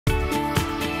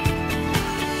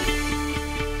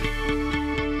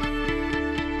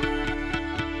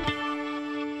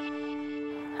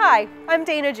Hi, I'm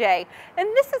Dana J, and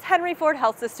this is Henry Ford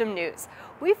Health System News.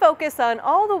 We focus on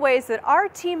all the ways that our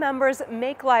team members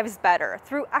make lives better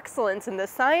through excellence in the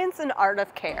science and art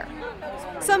of care.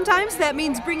 Sometimes that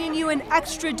means bringing you an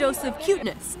extra dose of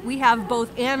cuteness. We have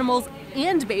both animals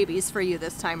and babies for you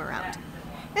this time around.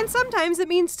 And sometimes it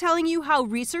means telling you how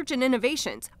research and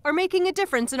innovations are making a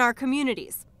difference in our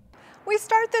communities. We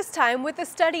start this time with a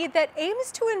study that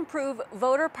aims to improve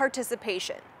voter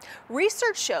participation.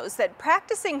 Research shows that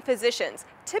practicing physicians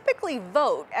typically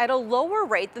vote at a lower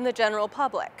rate than the general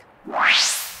public.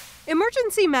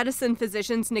 Emergency medicine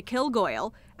physicians Nikhil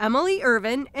Goyal, Emily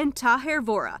Irvin, and Taher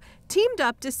Vora teamed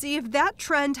up to see if that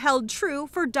trend held true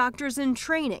for doctors in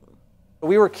training.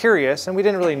 We were curious, and we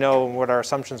didn't really know what our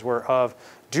assumptions were of,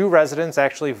 do residents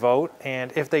actually vote?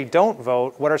 And if they don't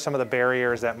vote, what are some of the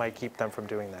barriers that might keep them from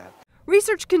doing that?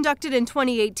 Research conducted in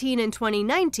 2018 and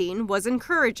 2019 was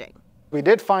encouraging. We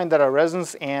did find that our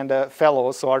residents and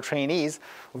fellows, so our trainees,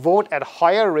 vote at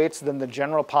higher rates than the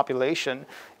general population,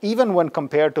 even when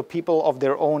compared to people of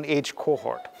their own age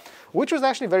cohort, which was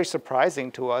actually very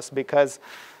surprising to us because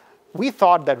we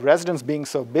thought that residents being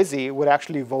so busy would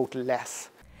actually vote less.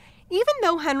 Even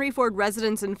though Henry Ford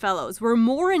residents and fellows were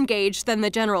more engaged than the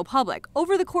general public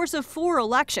over the course of 4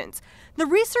 elections, the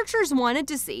researchers wanted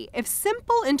to see if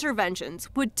simple interventions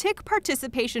would tick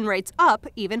participation rates up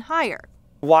even higher.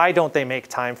 Why don't they make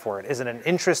time for it? Is it an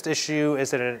interest issue?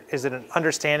 Is it an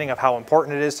understanding of how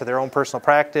important it is to their own personal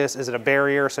practice? Is it a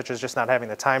barrier, such as just not having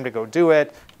the time to go do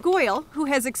it? Goyal, who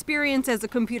has experience as a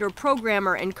computer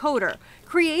programmer and coder,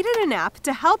 created an app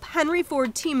to help Henry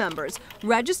Ford team members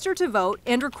register to vote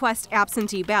and request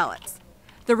absentee ballots.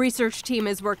 The research team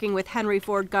is working with Henry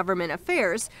Ford Government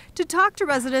Affairs to talk to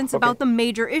residents about the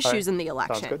major issues in the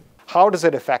election. Sounds good. How does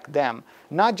it affect them?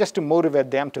 Not just to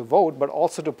motivate them to vote, but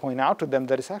also to point out to them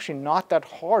that it's actually not that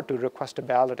hard to request a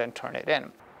ballot and turn it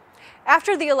in.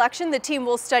 After the election, the team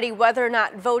will study whether or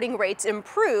not voting rates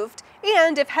improved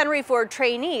and if Henry Ford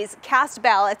trainees cast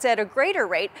ballots at a greater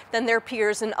rate than their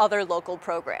peers in other local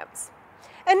programs.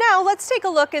 And now let's take a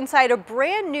look inside a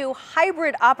brand new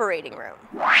hybrid operating room.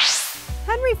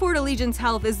 Henry Ford Allegiance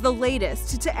Health is the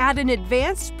latest to add an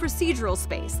advanced procedural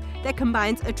space that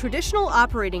combines a traditional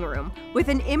operating room with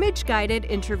an image-guided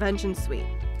intervention suite.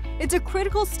 It's a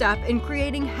critical step in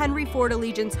creating Henry Ford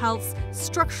Allegiance Health's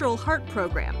structural heart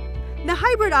program. The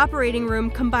hybrid operating room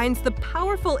combines the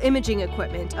powerful imaging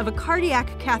equipment of a cardiac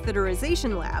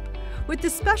catheterization lab with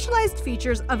the specialized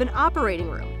features of an operating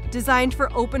room designed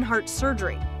for open heart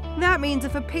surgery. That means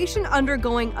if a patient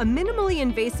undergoing a minimally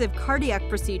invasive cardiac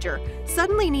procedure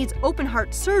suddenly needs open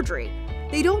heart surgery,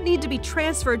 they don't need to be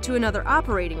transferred to another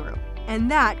operating room,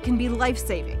 and that can be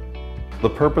life-saving. The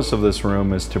purpose of this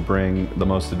room is to bring the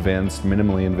most advanced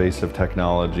minimally invasive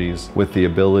technologies with the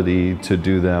ability to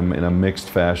do them in a mixed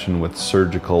fashion with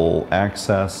surgical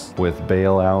access, with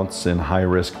bailouts in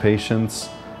high-risk patients,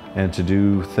 and to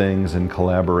do things in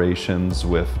collaborations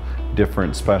with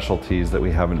different specialties that we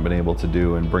haven't been able to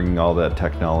do, and bringing all that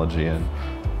technology in.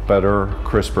 Better,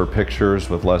 crisper pictures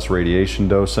with less radiation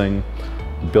dosing,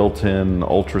 built-in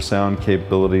ultrasound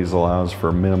capabilities allows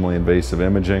for minimally invasive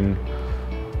imaging,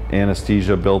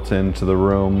 anesthesia built into the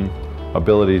room,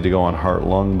 ability to go on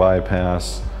heart-lung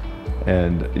bypass,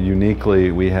 and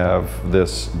uniquely we have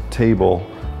this table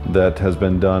that has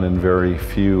been done in very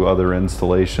few other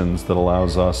installations that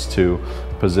allows us to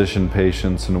position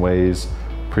patients in ways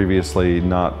previously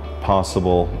not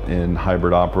possible in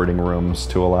hybrid operating rooms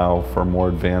to allow for more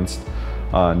advanced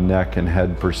neck and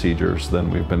head procedures than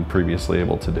we've been previously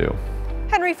able to do.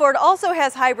 Henry Ford also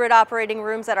has hybrid operating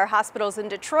rooms at our hospitals in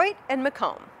Detroit and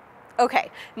Macomb.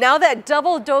 Okay, now that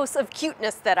double dose of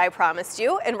cuteness that I promised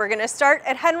you, and we're going to start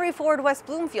at Henry Ford West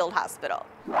Bloomfield Hospital.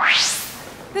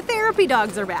 The therapy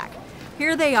dogs are back.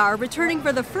 Here they are, returning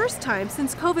for the first time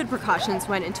since COVID precautions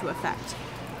went into effect.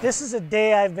 This is a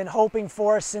day I've been hoping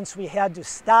for since we had to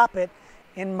stop it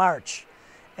in March.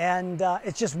 And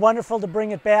it's just wonderful to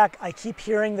bring it back. I keep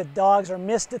hearing that dogs are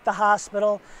missed at the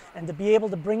hospital, and to be able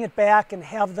to bring it back and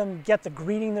have them get the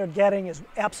greeting they're getting is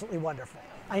absolutely wonderful.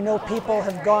 I know people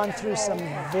have gone through some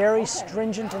very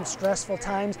stringent and stressful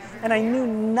times, and I knew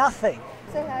nothing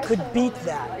could beat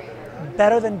that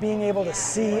better than being able to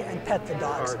see and pet the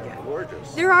dogs again.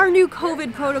 There are new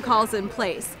COVID protocols in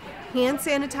place. Hand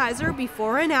sanitizer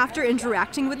before and after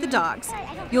interacting with the dogs.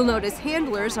 You'll notice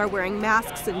handlers are wearing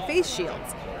masks and face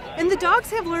shields. And the dogs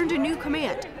have learned a new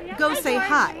command, go say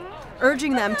hi,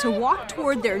 urging them to walk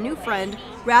toward their new friend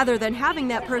rather than having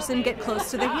that person get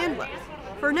close to the handler.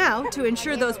 For now, to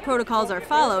ensure those protocols are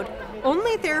followed,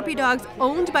 only therapy dogs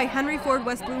owned by Henry Ford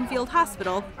West Bloomfield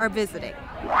Hospital are visiting.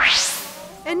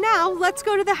 And now let's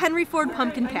go to the Henry Ford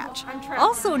Pumpkin Patch,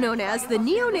 also known as the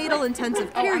Neonatal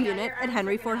Intensive Care Unit at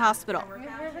Henry Ford Hospital.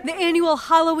 The annual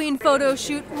Halloween photo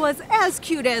shoot was as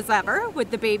cute as ever, with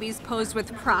the babies posed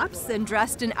with props and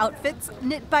dressed in outfits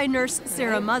knit by nurse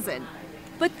Sarah Muzzin.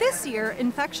 But this year,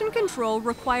 infection control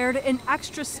required an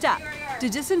extra step to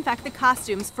disinfect the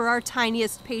costumes for our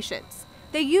tiniest patients.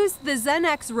 They used the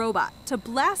ZenX robot to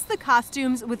blast the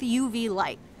costumes with UV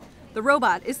light. The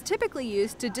robot is typically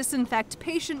used to disinfect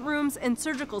patient rooms and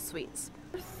surgical suites.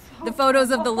 The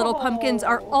photos of the little pumpkins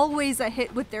are always a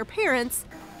hit with their parents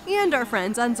and our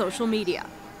friends on social media.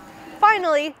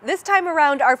 Finally, this time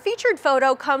around, our featured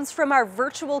photo comes from our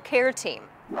virtual care team.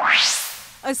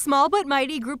 A small but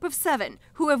mighty group of 7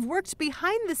 who have worked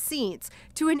behind the scenes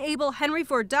to enable Henry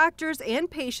Ford doctors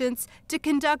and patients to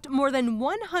conduct more than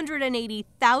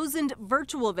 180,000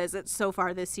 virtual visits so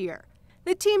far this year.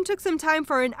 The team took some time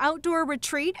for an outdoor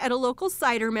retreat at a local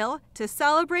cider mill to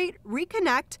celebrate,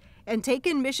 reconnect, and take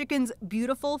in Michigan's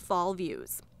beautiful fall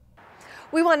views.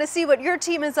 We want to see what your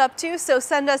team is up to, so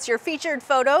send us your featured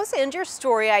photos and your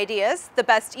story ideas. The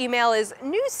best email is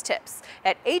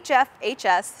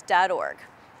newstips@hfhs.org.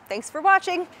 Thanks for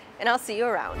watching, and I'll see you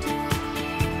around.